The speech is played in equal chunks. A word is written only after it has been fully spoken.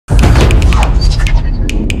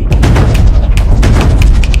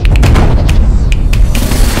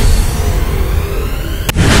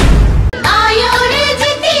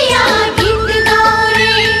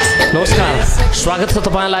छ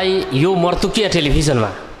तपाईलाई यो मर्तुकिया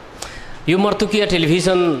टेलिभिजनमा। यो मर्तुकिया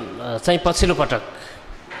टेलिभिजन चाहिँ पछिल्लो पटक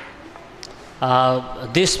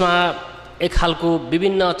देशमा एक खालको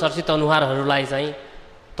विभिन्न चर्चित अनुहारहरूलाई चाहिँ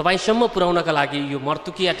तपाईसम्म पुर्याउनका लागि यो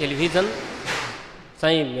मर्तुकिया टेलिभिजन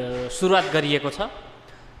चाहिँ सुरुवात गरिएको छ।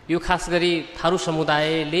 यो खास गरी थारू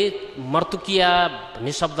समुदायले मर्तुकिया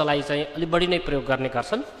भन्ने शब्दलाई चाहिँ अलि बढी नै प्रयोग गर्ने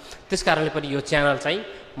गर्छन्। त्यसकारणले पनि यो च्यानल चाहिँ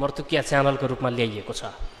मर्तुकिया च्यानलको रूपमा ल्याइएको छ।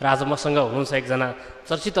 र आज मसँग हुनुहुन्छ एकजना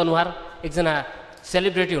चर्चित अनुहार, एकजना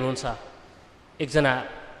सेलिब्रेटी हुनुहुन्छ, एकजना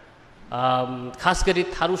खास गरी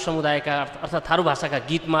थारू समुदायका अर्थात् थारू भाषाका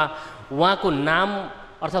गीतमा उहाँको नाम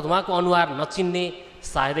अर्थात् उहाँको अनुहार नचिन्ने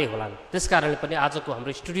सायदै होलान्। त्यसकारणले पनि आजको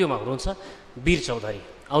हाम्रो स्टुडियोमा हुनुहुन्छ वीर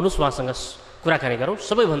चौधरी। आउनुहोस् उहाँसँग कुराकानी गरौँ।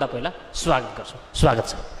 सबैभन्दा पहिला स्वागत गर्छौँ। स्वागत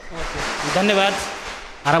छ। धन्यवाद।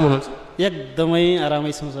 आराम हुनुहुन्छ? एकदमै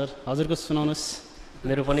आरामै छौँ सर। हजुरको सुनाउनुहोस्।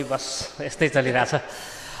 मेरो पनि बस यस्तै चलिरहेछ।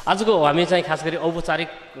 आजको हामी चाहिँ खास गरी औपचारिक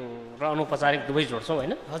र अनौपचारिक दुवै जोड्छौँ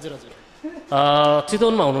होइन? हजुर हजुर।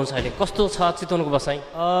 चितवनमा हुनुहुन्छ अहिले, कस्तो छ चितवनको बसाइ?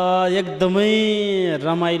 एकदमै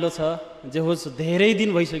रमाइलो छ। जे होस् धेरै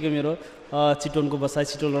दिन भइसक्यो मेरो चितवनको बसाइ,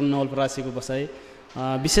 चितवन नवलपरासीको बसाइ।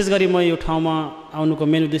 विशेष गरी म यो ठाउँमा आउनुको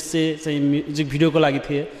मेन उद्देश्य चाहिँ म्युजिक भिडियोको लागि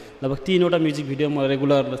थिएँ। लगभग 3वटा म्युजिक भिडियो म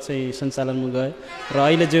रेगुलर चाहिँ सञ्चालनमा गएँ र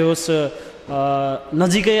अहिले जे होस्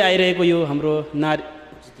नजिकै आइरहेको यो हाम्रो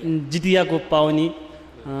जितियाको पावनी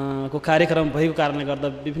को कार्यक्रम भएको कारणले गर्दा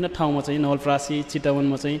विभिन्न ठाउँमा चाहिँ नवलपरासी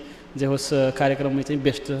चितवनमा चाहिँ जे होस् कार्यक्रममै चाहिँ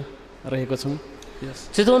व्यस्त रहेको छौँ।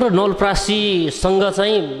 चितवन र नवलपरासीसँग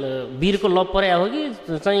चाहिँ वीरको लभ परे हो कि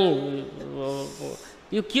चाहिँ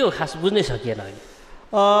यो के हो खास बुझ्नै सकिएन अहिले?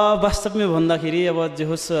 वास्तवमा भन्दाखेरि अब जे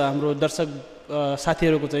होस् हाम्रो दर्शक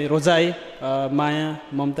साथीहरूको चाहिँ रोजाइ, माया,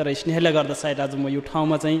 ममता र स्नेहले गर्दा सायद आज म यो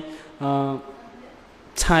ठाउँमा चाहिँ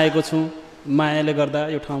छाएको छु। मायाले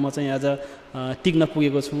गर्दा यो ठाउँमा चाहिँ आज टिक्न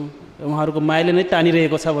पुगेको छु। उहाँहरूको मायाले नै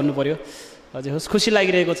टानिरहेको छ भन्नु पर्यो। जे होस् खुसी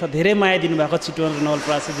लागिरहेको छ। धेरै माया दिनुभएको चितवन र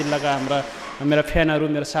नवलपरासी जिल्लाका मेरा फ्यानहरू,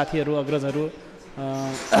 मेरा साथीहरू, अग्रजहरू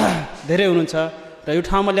धेरै हुनुहुन्छ र यो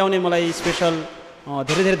ठाउँमा ल्याउने मलाई स्पेसल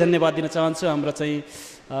धेरै धेरै धन्यवाद दिन चाहन्छु हाम्रो चाहिँ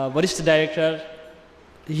वरिष्ठ डाइरेक्टर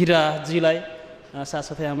हिराजीलाई,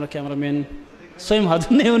 साथसाथै हाम्रो क्यामराम्यान स्वयं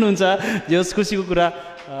हजुर नै हुनुहुन्छ। जे होस् खुसीको कुरा।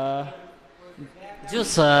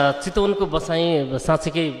 जस चितवनको बसाइ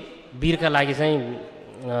साँच्चीकै वीरका लागि चाहिँ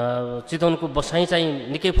चितवनको बसाइ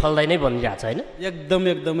चाहिँ निकै फलदायी नै बनिरहेको छ होइन?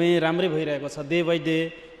 एकदमै राम्रै भइरहेको छ। डे बाई डे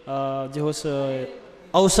जे होस्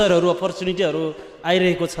अवसरहरू, अपर्च्युनिटीहरू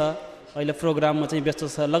आइरहेको छ। अहिले प्रोग्राममा चाहिँ व्यस्त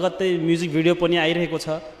छ। लगत्तै म्युजिक भिडियो पनि आइरहेको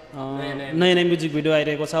छ। नयाँ नयाँ म्युजिक भिडियो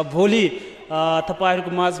आइरहेको छ। भोलि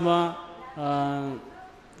तपाईँहरूको माझमा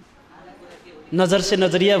नजर से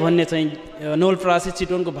नजरिया भन्ने चाहिँ नवलपरासी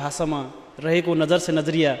चितवनको भाषामा रहेको नजर से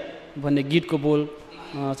नजरिया भन्ने गीतको बोल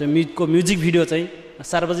चाहिँ म्युजिक भिडियो चाहिँ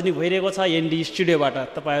सार्वजनिक भइरहेको छ एनडी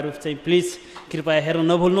स्टुडियोबाट। तपाईँहरू चाहिँ प्लिज कृपया हेर्न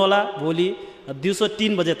नभुल्नुहोला। भोलि दिउँसो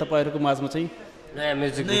 3 बजे तपाईँहरूको माझमा चाहिँ नयाँ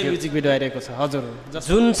म्युजिक भिडियो आइरहेको छ। हजुर,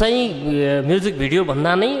 जुन चाहिँ म्युजिक भिडियो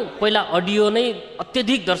भन्दा नै पहिला अडियो नै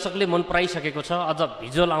अत्यधिक दर्शकले मन पराइसकेको छ। अझ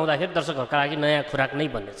भिजुअल आउँदाखेरि दर्शकहरूका लागि नयाँ खुराक नै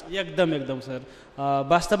बन्नेछ। एकदम सर।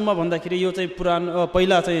 वास्तवमा भन्दाखेरि यो चाहिँ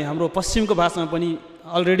पहिला चाहिँ हाम्रो पश्चिमको भाषामा पनि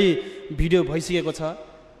अलरेडी भिडियो भइसकेको छ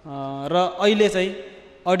र अहिले चाहिँ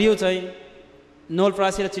अडियो चाहिँ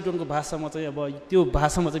नवलपरासी र चितवनको भाषामा चाहिँ अब त्यो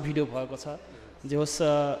भाषामा चाहिँ भिडियो भएको छ। जे होस्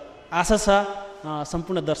आशा छ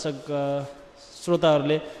सम्पूर्ण दर्शक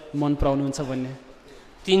श्रोताहरूले मन पराउनुहुन्छ भन्ने।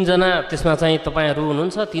 3 जना त्यसमा चाहिँ तपाईँहरू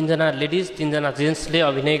हुनुहुन्छ, 3 जना लेडिज, 3 जना जेन्ट्सले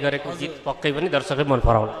अभिनय गरेको गीत पक्कै पनि दर्शकले मन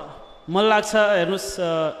पराउला। मलाई लाग्छ हेर्नुहोस्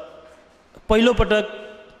पहिलोपटक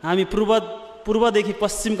हामी पूर्वदेखि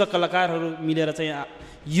पश्चिमका कलाकारहरू मिलेर चाहिँ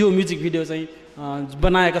यो म्युजिक भिडियो चाहिँ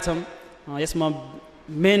बनाएका छौँ। यसमा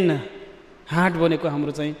मेन हाट बनेको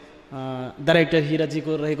हाम्रो चाहिँ डाइरेक्टर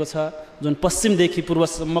हिराजीको रहेको छ, जुन पश्चिमदेखि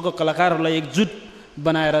पूर्वसम्मको कलाकारहरूलाई एकजुट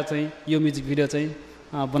बनाएर चाहिँ यो म्युजिक भिडियो चाहिँ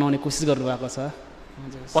बनाउने कोसिस गर्नुभएको छ।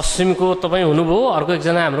 पश्चिमको तपाईँ हुनुभयो, अर्को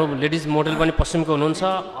एकजना हाम्रो लेडिज मोडल पनि पश्चिमको हुनुहुन्छ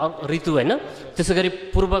ऋतु होइन? त्यसै गरी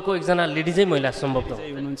पूर्वको एकजना लेडिजै महिला सम्भवतः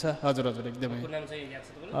हुनुहुन्छ। हजुर एकदमै।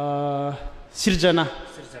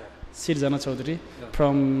 सिर्जना चौधरी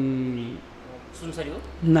फ्रम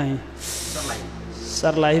नाइ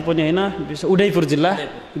सर्लाही पनि होइन, उदयपुर जिल्ला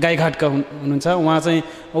गाईघाटका हुनुहुन्छ। उहाँ चाहिँ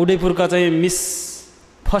उदयपुरका चाहिँ मिस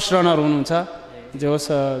फर्स्ट रनर हुनुहुन्छ। जे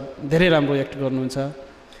होस् धेरै राम्रो एक्ट गर्नुहुन्छ,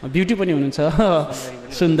 ब्युटी पनि हुनुहुन्छ,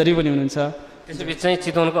 सुन्दरी पनि हुनुहुन्छ। त्यसैबिच चाहिँ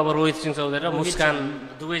चितवनको अब रोहित सिंह चौधरी र मुस्कान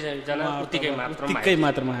दुवैजना उत्तिकै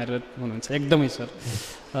मात्रामा आएर हुनुहुन्छ। एकदमै सर।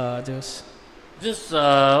 जे होस्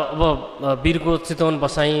अब वीरको चितवन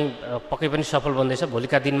बसाइ पक्कै पनि सफल बन्दैछ।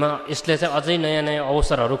 भोलिका दिनमा यसले चाहिँ अझै नयाँ नयाँ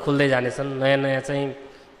अवसरहरू खुल्दै जानेछन्, नयाँ नयाँ चाहिँ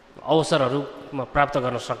अवसरहरू प्राप्त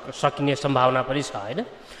गर्न सकिने सम्भावना पनि छ होइन।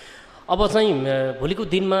 अब चाहिँ भोलिको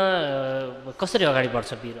दिनमा कसरी अगाडि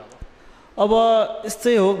बढ्छ वीर? अब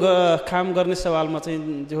यस्तै हो, काम गर्ने सवालमा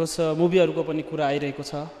चाहिँ जे होस् मुभीहरूको पनि कुरा आइरहेको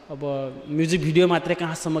छ। अब म्युजिक भिडियो मात्रै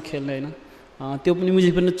कहाँसम्म खेल्ने होइन, त्यो पनि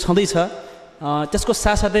म्युजिक पनि छँदैछ। त्यसको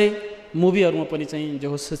साथसाथै मुभीहरूमा पनि चाहिँ जे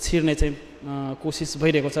होस् छिर्ने चाहिँ कोसिस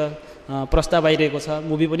भइरहेको छ, प्रस्ताव आइरहेको छ।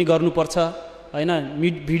 मुभी पनि गर्नुपर्छ होइन,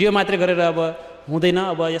 भिडियो मात्रै गरेर अब हुँदैन।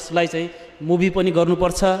 अब यसलाई चाहिँ मुभी पनि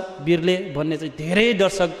गर्नुपर्छ वीरले भन्ने चाहिँ धेरै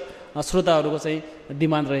दर्शक श्रोताहरूको चाहिँ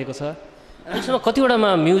डिमान्ड रहेको छ। यसमा कतिवटामा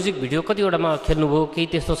म्युजिक भिडियो कतिवटामा खेल्नुभयो, केही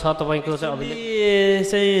त्यस्तो छ तपाईँको चाहिँ? अहिले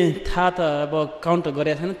चाहिँ थाहा त अब काउन्ट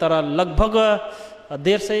गरेको छैन, तर लगभग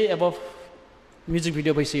 150 अब म्युजिक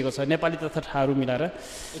भिडियो भइसकेको छ नेपाली तथा ठाहरू मिलाएर।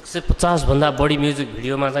 150 भन्दा बढी म्युजिक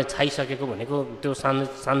भिडियोमा चाहिँ छाइसकेको भनेको त्यो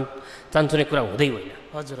चान्चुने कुरा हुँदै होइन।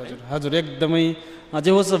 हजुर हजुर हजुर, एकदमै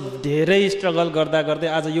जे होस् धेरै स्ट्रगल गर्दा गर्दै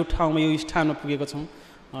आज यो ठाउँमा यो स्थानमा पुगेको छौँ।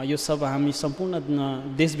 यो सब हामी सम्पूर्ण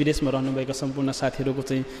देश विदेशमा रहनुभएका सम्पूर्ण साथीहरूको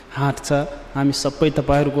चाहिँ हात छ, हामी सबै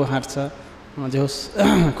तपाईँहरूको हात छ। जे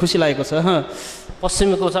होस् खुसी लागेको छ।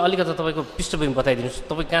 पश्चिमको चाहिँ अलिकति तपाईँको पृष्ठभूमि बताइदिनुहोस्,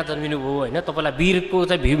 तपाईँ कहाँ जन्मिनुभयो होइन? तपाईँलाई वीरको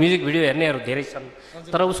चाहिँ म्युजिक भिडियो हेर्नेहरू धेरै छन्,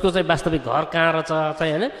 तर उसको चाहिँ वास्तविक घर कहाँ रहेछ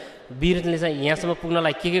चाहिँ होइन, वीरले चाहिँ यहाँसम्म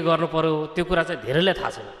पुग्नलाई के गर्नु पर्यो त्यो कुरा चाहिँ धेरैलाई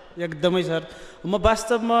थाहा छैन। एकदमै सर, म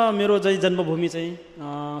वास्तवमा मेरो चाहिँ जन्मभूमि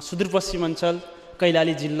चाहिँ सुदूरपश्चिमाञ्चल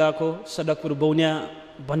कैलाली जिल्लाको सडकपुर बौनिया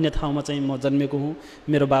भन्ने ठाउँमा चाहिँ म जन्मेको हुँ।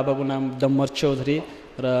 मेरो बाबाको नाम डम्बर चौधरी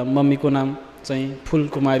र मम्मीको नाम चाहिँ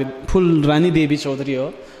फुलरानी देवी चौधरी हो।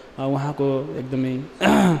 उहाँको एकदमै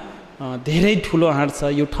धेरै ठुलो हात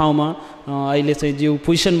छ यो ठाउँमा। अहिले चाहिँ जो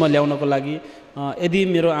पोजिसनमा ल्याउनको लागि यदि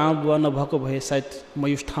मेरो आमा बुवा नभएको भए सायद म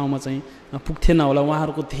यो ठाउँमा चाहिँ पुग्थेन होला।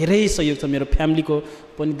 उहाँहरूको धेरै सहयोग छ, मेरो फ्यामिलीको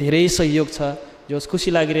पनि धेरै सहयोग छ, जो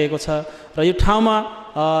खुसी लागिरहेको छ। र यो ठाउँमा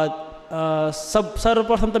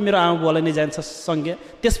सर्वप्रथम त मेरो आमा बुवालाई नै जान्छ सँगै,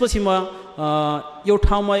 त्यसपछि म यो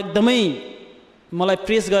ठाउँमा एकदमै मलाई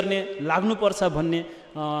प्रेस गर्ने लाग्नुपर्छ भन्ने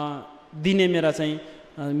दिने मेरा चाहिँ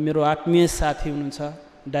मेरो आत्मीय साथी हुनुहुन्छ,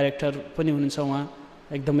 डाइरेक्टर पनि हुनुहुन्छ। उहाँ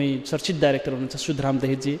एकदमै चर्चित डाइरेक्टर हुनुहुन्छ सुधराम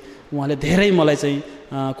दहिजी। उहाँले धेरै मलाई चाहिँ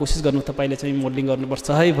कोसिस गर्नु, तपाईँले चाहिँ मोडलिङ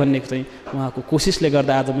गर्नुपर्छ है भन्ने चाहिँ उहाँको कोसिसले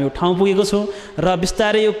गर्दा आज म यो ठाउँ पुगेको छु। र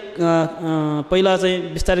बिस्तारै यो पहिला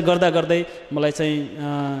चाहिँ बिस्तारै गर्दा गर्दै मलाई चाहिँ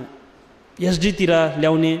एसडीतिर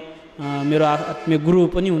ल्याउने मेरो आत्मीय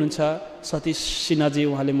गुरु पनि हुनुहुन्छ सतीश सिन्हाजी।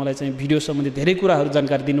 उहाँले मलाई चाहिँ भिडियो सम्बन्धी धेरै कुराहरू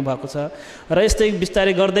जानकारी दिनुभएको छ। र यस्तै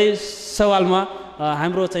बिस्तारै गर्दै सवालमा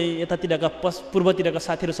हाम्रो चाहिँ यतातिरका पूर्वतिरका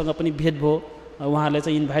साथीहरूसँग पनि भेट भयो। उहाँहरूले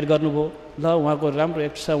चाहिँ इन्भाइट गर्नुभयो, ल उहाँको राम्रो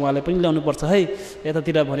एक्ट छ, उहाँलाई पनि ल्याउनुपर्छ है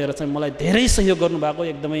यतातिर भनेर चाहिँ मलाई धेरै सहयोग गर्नुभएको।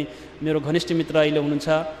 एकदमै मेरो घनिष्ठ मित्र अहिले हुनुहुन्छ।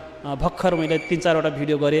 भर्खर मैले 3-4वटा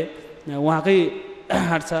भिडियो गरेँ, उहाँकै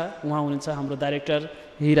हात छ। उहाँ हुनुहुन्छ हाम्रो डाइरेक्टर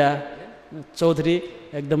हिरा चौधरी,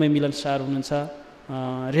 एकदमै मिलनसार हुनुहुन्छ।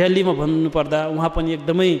 रियलीमा भन्नुपर्दा उहाँ पनि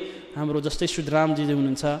एकदमै हाम्रो जस्तै सुधरामजी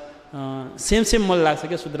हुनुहुन्छ, सेम मलाई लाग्छ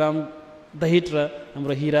क्या, सुधराम दहित र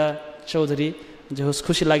हाम्रो हिरा चौधरी। जे होस्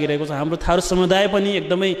खुसी लागिरहेको छ। हाम्रो थारू समुदाय पनि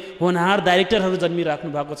एकदमै होनहार डाइरेक्टरहरू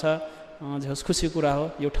जन्मिराख्नु भएको छ। जे होस् खुसीको कुरा हो।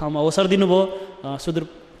 यो ठाउँमा अवसर दिनुभयो सुदूर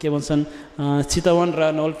के भन्छन् चितवन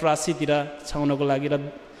र नवलपरासीतिर छाउनको लागि। र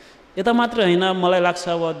यता मात्र होइन, मलाई लाग्छ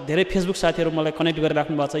अब धेरै फेसबुक साथीहरू मलाई कनेक्ट गरेर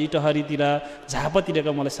राख्नु भएको छ। इटहरीतिर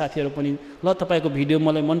झापातिरका मलाई साथीहरू पनि ल तपाईँको भिडियो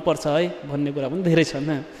मलाई मनपर्छ है भन्ने कुरा पनि धेरै छन्।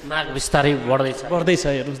 माग बिस्तारै बढ्दैछ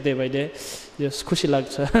हेर्नुहोस् डे बाई डे, खुसी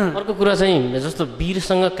लाग्छ। अर्को कुरा चाहिँ जस्तो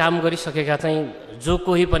वीरसँग काम गरिसकेका चाहिँ जो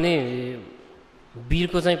कोही पनि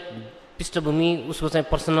वीरको चाहिँ पृष्ठभूमि, उसको चाहिँ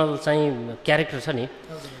पर्सनल चाहिँ क्यारेक्टर छ नि,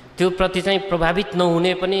 त्यो प्रति चाहिँ प्रभावित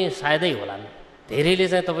नहुने पनि सायदै होला। धेरैले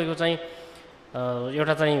चाहिँ तपाईँको चाहिँ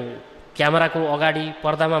एउटा चाहिँ क्यामेराको अगाडि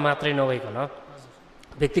पर्दामा मात्रै नभइकन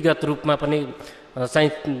व्यक्तिगत रूपमा पनि चाहिँ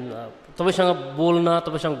तपाईँसँग बोल्न,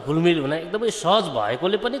 तपाईँसँग घुलमिल हुन एकदमै सहज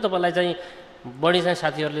भएकोले पनि तपाईँलाई चाहिँ बढी चाहिँ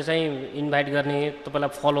साथीहरूले चाहिँ इन्भाइट गर्ने,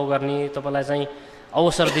 तपाईँलाई फलो गर्ने, तपाईँलाई चाहिँ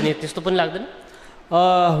अवसर दिने त्यस्तो पनि लाग्दैन?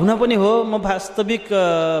 हुन पनि हो। म वास्तविक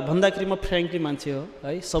भन्दाखेरि म फ्रेङ्कली मान्छे हो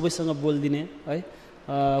है, सबैसँग बोलिदिने है।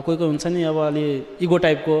 कोही हुन्छ नि अब अलि इगो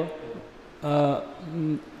टाइपको,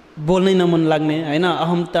 बोल्नै नमन लाग्ने होइन,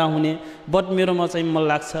 अहमता हुने। बट मेरोमा चाहिँ मलाई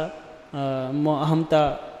लाग्छ म अहमता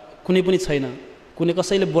कुनै पनि छैन। कुनै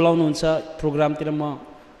कसैले बोलाउनुहुन्छ प्रोग्रामतिर म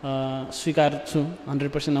स्वीकार छु,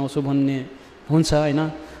 100% आउँछु भन्ने हुन्छ होइन।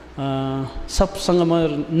 सबसँग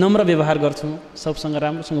म नम्र व्यवहार गर्छु, सबसँग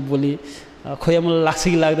राम्रोसँग बोली। खोइ मलाई लाग्छ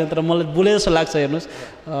कि लाग्दैन, तर मलाई बोले जस्तो लाग्छ हेर्नुहोस्।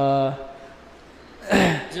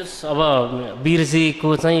 अब वीरजीको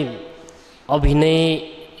चाहिँ अभिनय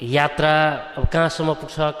यात्रा अब कहाँसम्म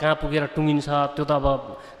पुग्छ, कहाँ पुगेर टुङ्गिन्छ त्यो त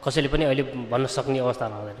अब कसैले पनि अहिले भन्न सक्ने अवस्था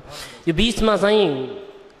रहँदैन। यो बिचमा चाहिँ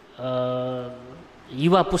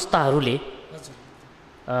युवा पुस्ताहरूले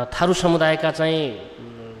थारू समुदायका चाहिँ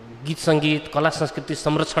गीत सङ्गीत कला संस्कृति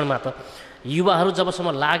संरक्षणमा त युवाहरू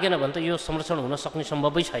जबसम्म लागेन भने त यो संरक्षण हुन सक्ने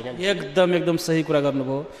सम्भवै छैन। एकदम सही कुरा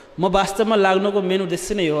गर्नुभयो। म वास्तवमा लाग्नुको मेन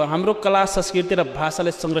उद्देश्य नै हो हाम्रो कला संस्कृति र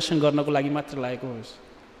भाषालाई संरक्षण गर्नको लागि मात्र लागेको होस्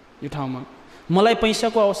यो ठाउँमा। मलाई पैसा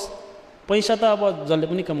त अब जसले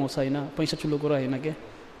पनि कमाउँछ होइन, पैसा ठुलो कुरा होइन के।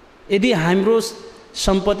 यदि हाम्रो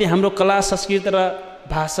सम्पत्ति हाम्रो कला संस्कृति र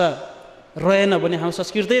भाषा रहेन भने, हाम्रो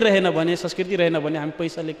संस्कृति रहेन भने हामी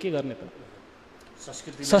पैसाले के गर्ने त?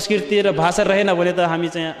 संस्कृति र भाषा रहेन भने त हामी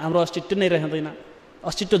चाहिँ हाम्रो अस्तित्व नै रहँदैन।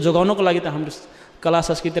 अस्तित्व जोगाउनको लागि त हाम्रो कला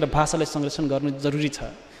संस्कृति र भाषालाई संरक्षण गर्नु जरुरी छ।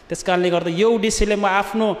 त्यस कारणले गर्दा यो उद्देश्यले म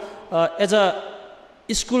आफ्नो एज अ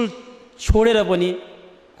स्कुल छोडेर पनि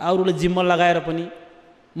अरूले जिम्मा लगाएर पनि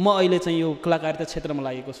म अहिले चाहिँ यो कलाकारिता क्षेत्रमा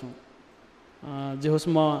लागेको छु। जे होस्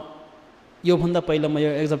म योभन्दा पहिला म यो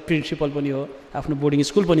एज अ प्रिन्सिपल पनि हो, आफ्नो बोर्डिङ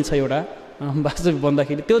स्कुल पनि छ एउटा। वास्तविक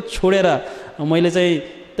भन्दाखेरि त्यो छोडेर मैले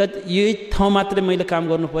चाहिँ यही ठाउँ मात्रै मैले काम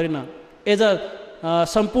गर्नु परेन, एज अ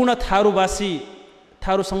सम्पूर्ण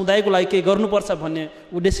थारू समुदायको लागि केही गर्नुपर्छ भन्ने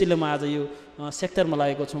उद्देश्यले म आज यो सेक्टरमा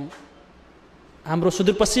लागेको छु। हाम्रो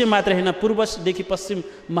सुदूरपश्चिम मात्रै होइन, पूर्वदेखि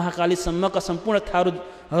पश्चिम महाकालीसम्मका सम्पूर्ण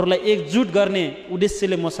थारूहरूलाई एकजुट गर्ने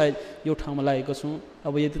उद्देश्यले म सायद यो ठाउँमा लागेको छु।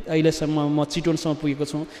 अब अहिलेसम्म म चितवनसम्म पुगेको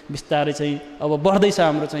छु। बिस्तारै चाहिँ अब बढ्दैछ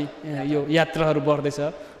हाम्रो चाहिँ यो यात्राहरू बढ्दैछ।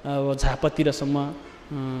 अब झापातिरसम्म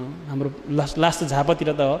हाम्रो लास्ट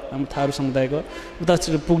झापातिर त हो हाम्रो थारू समुदायको, उता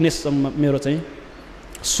पुग्नेसम्म मेरो चाहिँ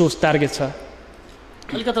सोच टार्गेट छ।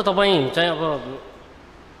 अलिकति तपाईँ चाहिँ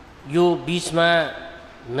अब यो बिचमा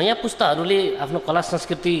नयाँ पुस्ताहरूले आफ्नो कला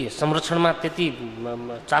संस्कृति संरक्षणमा त्यति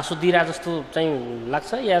चासो दिइरहे जस्तो चाहिँ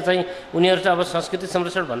लाग्छ, या चाहिँ उनीहरू चाहिँ अब संस्कृति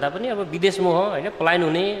संरक्षण भन्दा पनि अब विदेश मोह होइन, पलायन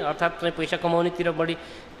हुने अर्थात् चाहिँ पैसा कमाउनेतिर बढी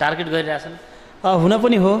टार्गेट गरिरहेछन्? हुन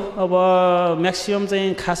पनि हो। अब म्याक्सिमम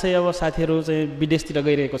चाहिँ खासै अब साथीहरू चाहिँ विदेशतिर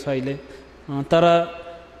गइरहेको छ अहिले। तर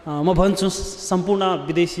म भन्छु सम्पूर्ण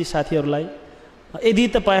विदेशी साथीहरूलाई, यदि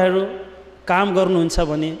तपाईँहरू काम गर्नुहुन्छ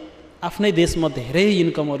भने आफ्नै देशमा धेरै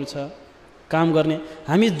इन्कमहरू छ काम गर्ने।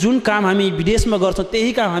 हामी जुन काम हामी विदेशमा गर्छौँ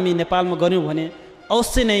त्यही काम हामी नेपालमा गऱ्यौँ भने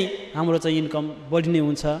अवश्य नै हाम्रो चाहिँ इन्कम बढ्ने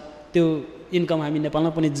हुन्छ। त्यो इन्कम हामी नेपालमा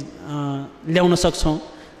पनि ल्याउन सक्छौँ।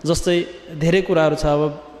 जस्तै धेरै कुराहरू छ। अब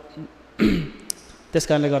त्यस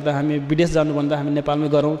कारणले गर्दा हामी विदेश जानुभन्दा हामी नेपालमै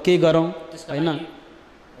गरौँ, केही गरौँ होइन।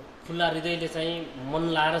 खुल्ला हृदयले चाहिँ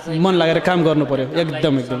मन लागेर काम गर्नु पर्यो।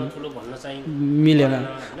 एकदम मिलेन।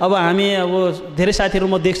 अब हामी अब धेरै साथीहरू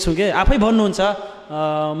म देख्छु कि आफै भन्नुहुन्छ,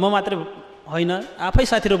 म मात्रै होइन आफै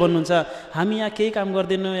साथीहरू भन्नुहुन्छ, हामी यहाँ केही काम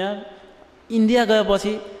गर्दैनौँ, यहाँ इन्डिया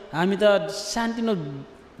गएपछि हामी त सानोतिनो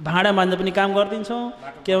भाँडा मान्दा पनि काम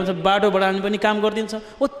गरिदिन्छौँ, के भन्छ बाटो बढाउने पनि काम गरिदिन्छौँ।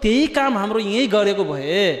 त्यही काम हाम्रो यहीँ गरेको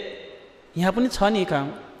भए यहाँ पनि छ नि काम।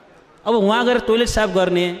 अब वहाँ गएर टोइलेट साफ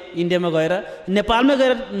गर्ने, इन्डियामा गएर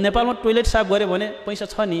नेपालमा टोइलेट साफ गऱ्यो भने पैसा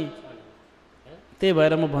छ नि। त्यही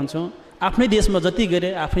भएर म भन्छु आफ्नै देशमा जति गरे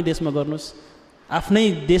आफ्नै देशमा गर्नुहोस्।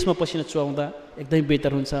 आफ्नै देशमा पसिना चुहाउँदा एकदमै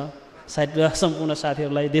बेहतर हुन्छ। सायद सम्पूर्ण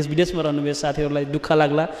साथीहरूलाई देश विदेशमा रहनुभयो साथीहरूलाई दुःख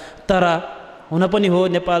लाग्ला, तर हुन पनि हो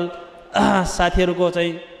नेपाल साथीहरूको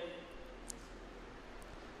चाहिँ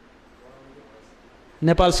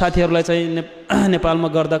साथीहरूलाई चाहिँ नेपालमा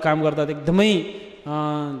गर्दा काम गर्दा एकदमै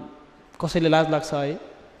कसैले लाज लाग्छ है।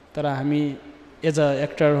 तर हामी एज अ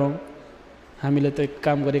एक्टर हौँ, हामीले त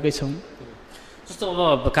काम गरेकै छौँ। जस्तो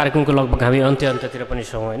अब कार्यक्रमको लगभग हामी अन्त्यतिर पनि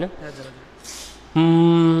छौँ होइन।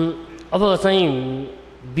 अब चाहिँ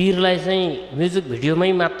वीरलाई चाहिँ म्युजिक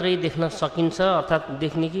भिडियोमै मात्रै देख्न सकिन्छ, अर्थात्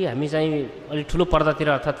देख्ने कि हामी चाहिँ अलिक ठुलो पर्दातिर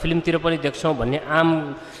अर्थात् फिल्मतिर पनि देख्छौँ भन्ने आम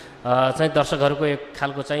चाहिँ दर्शकहरूको एक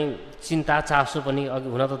खालको चाहिँ चिन्ता चासो पनि अघि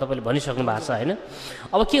हुन त तपाईँले भनिसक्नु भएको छ होइन।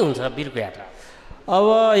 अब के हुन्छ वीरको यात्रा?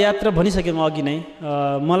 अब यात्रा भनिसकेँ म अघि नै।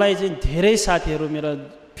 मलाई चाहिँ धेरै साथीहरू, मेरा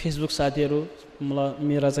फेसबुक साथीहरू,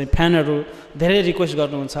 मेरा चाहिँ फ्यानहरू धेरै रिक्वेस्ट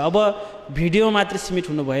गर्नुहुन्छ, अब भिडियो मात्रै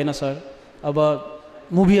सीमित हुनु भएन सर, अब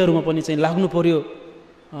मुभीहरूमा पनि चाहिँ लाग्नु पर्यो।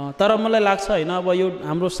 तर मलाई लाग्छ होइन, अब यो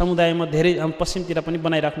हाम्रो समुदायमा धेरै हाम्रो पश्चिमतिर पनि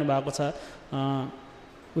बनाइराख्नु भएको छ।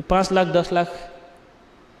 5 लाख 10 लाख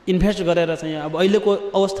इन्भेस्ट गरेर चाहिँ अब अहिलेको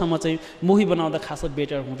अवस्थामा चाहिँ मुभी बनाउँदा खासै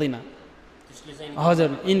बेटर हुँदैन। हजुर,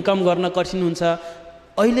 इन्कम गर्न कठिन हुन्छ।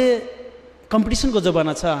 अहिले कम्पिटिसनको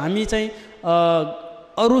जमाना छ। हामी चाहिँ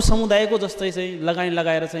अरू समुदायको जस्तै चाहिँ लगानी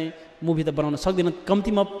लगाएर चाहिँ मुभी त बनाउन सक्दैन।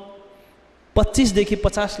 कम्तीमा 25 देखि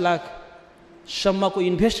 50 लाखसम्मको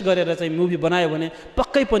इन्भेस्ट गरेर चाहिँ मुभी बनायो भने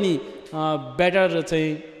पक्कै पनि बेटर चाहिँ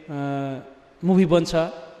मुभी बन्छ।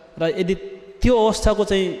 र यदि त्यो अवस्थाको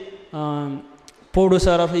चाहिँ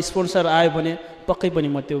प्रोड्युसर अथवा स्पोन्सर आयो भने पक्कै पनि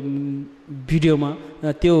म त्यो भिडियोमा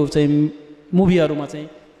त्यो चाहिँ मुभीहरूमा चाहिँ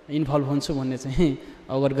इन्भल्भ हुन्छु भन्ने चाहिँ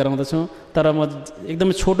अवगत गराउँदछु। तर म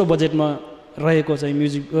एकदमै छोटो बजेटमा रहेको चाहिँ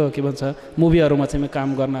म्युजिक के भन्छ मुभीहरूमा चाहिँ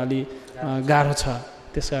काम गर्न अलि गाह्रो छ।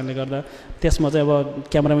 त्यस कारणले गर्दा त्यसमा चाहिँ अब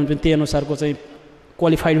क्यामेराम्यान पनि त्यही अनुसारको चाहिँ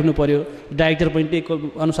क्वालिफाइड हुनु पऱ्यो, डाइरेक्टर पनि त्यही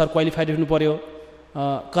अनुसार क्वालिफाइड हुनु पऱ्यो,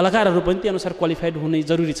 कलाकारहरू पनि त्यही अनुसार क्वालिफाइड हुने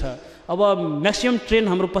जरुरी छ। अब म्याक्सिमम् ट्रेन्ड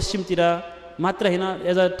हाम्रो पश्चिमतिर मात्र होइन,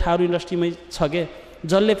 एज अ थारू इन्डस्ट्रीमै छ के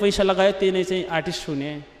जसले पैसा लगायो त्यही नै चाहिँ आर्टिस्ट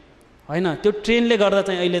हुने होइन। त्यो ट्रेन्डले गर्दा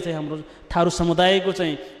चाहिँ अहिले चाहिँ हाम्रो थारू समुदायको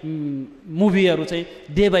चाहिँ मुभीहरू चाहिँ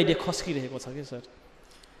डे बाई डे खस्किरहेको छ कि सर।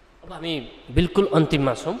 अब हामी बिल्कुल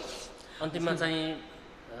अन्तिममा छौँ। अन्तिममा चाहिँ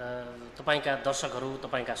तपाईँका दर्शकहरू,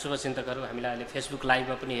 तपाईँका शुभचिन्तकहरू हामीलाई अहिले फेसबुक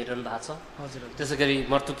लाइभमा पनि हेरिरहनु भएको छ। हजुर। त्यसै गरी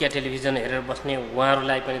मर्तुकिया टेलिभिजन हेरेर बस्ने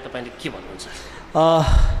उहाँहरूलाई पनि तपाईँले के भन्नुहुन्छ?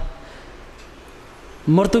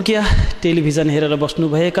 मर्तुकिया टेलिभिजन हेरेर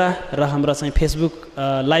बस्नुभएका र हाम्रा चाहिँ फेसबुक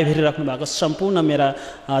लाइभ हेरिराख्नु भएको सम्पूर्ण मेरा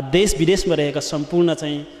देश विदेशमा रहेका सम्पूर्ण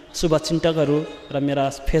चाहिँ शुभचिन्तकहरू र मेरा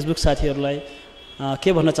फेसबुक साथीहरूलाई के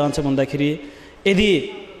भन्न चाहन्छु भन्दाखेरि, यदि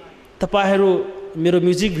तपाईँहरू मेरो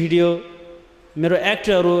म्युजिक भिडियो, मेरो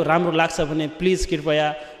एक्टरहरू राम्रो लाग्छ भने प्लिज कृपया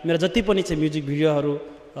मेरो जति पनि चाहिँ म्युजिक भिडियोहरू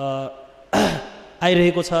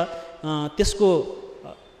आइरहेको छ त्यसको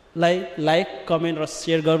लाइक कमेन्ट र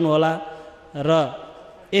सेयर गर्नुहोला। र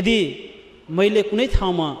यदि मैले कुनै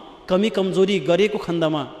ठाउँमा कमी कमजोरी गरेको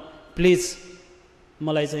खण्डमा प्लिज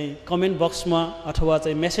मलाई चाहिँ कमेन्ट बक्समा अथवा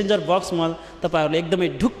चाहिँ मेसेन्जर बक्समा तपाईँहरूले एकदमै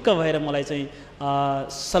ढुक्क भएर मलाई चाहिँ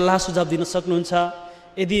सल्लाह सुझाव दिन सक्नुहुन्छ।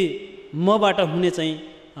 यदि मबाट हुने चाहिँ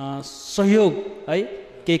सहयोग है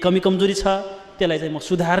केही कमी कमजोरी छ त्यसलाई चाहिँ म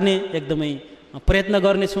सुधार्ने एकदमै प्रयत्न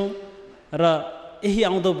गर्नेछु। र यही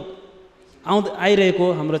आइरहेको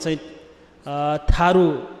हाम्रो चाहिँ थारू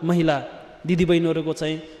महिला दिदीबहिनीहरूको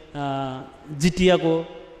चाहिँ जिटियाको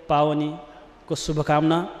पावनीको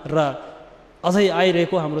शुभकामना र अझै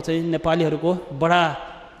आइरहेको हाम्रो चाहिँ नेपालीहरूको बडा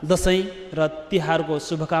दसैँ र तिहारको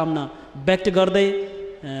शुभकामना व्यक्त गर्दै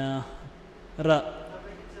र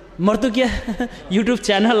मर्तुकिया युट्युब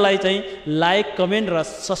च्यानललाई चाहिँ लाइक कमेन्ट र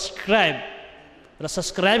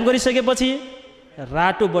सब्सक्राइब गरिसकेपछि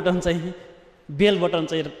रातो बटन चाहिँ बेल बटन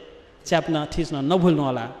चाहिँ च्याप्न थिच्न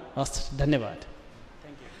नभुल्नुहोला। हस्, धन्यवाद।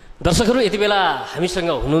 दर्शकहरू, यति बेला हामीसँग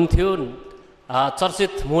हुनुहुन्थ्यो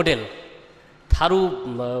चर्चित मोडेल, थारू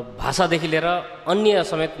भाषादेखि लिएर अन्य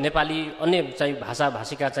समेत नेपाली अन्य चाहिँ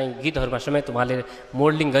भाषाभाषीका चाहिँ गीतहरूमा समेत उहाँले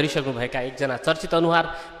मोडलिङ गरिसक्नुभएका एकजना चर्चित अनुहार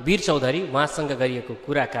वीर चौधरी, उहाँसँग गरिएको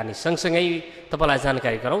कुराकानी सँगसँगै तपाईँलाई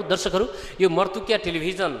जानकारी गराउँ। दर्शकहरू, यो मर्तुकिया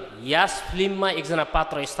टेलिभिजन यास फिल्ममा एकजना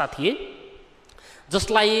पात्र यस्ता थिए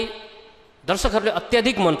जसलाई दर्शकहरूले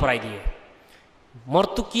अत्याधिक मन पराइदिए।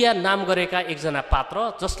 मर्तुकिया नाम गरेका एकजना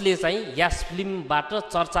पात्र जसले चाहिँ यास फिल्मबाट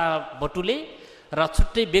चर्चा बटुले र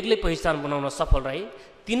छुट्टै बेग्लै पहिचान बनाउन सफल रहे।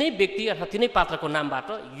 तिनै व्यक्ति अथवा तिनै पात्रको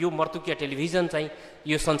नामबाट यो मर्तुकिया टेलिभिजन चाहिँ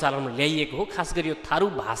यो सञ्चालनमा ल्याइएको हो। खास गरी यो थारू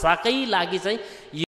भाषाकै लागि चाहिँ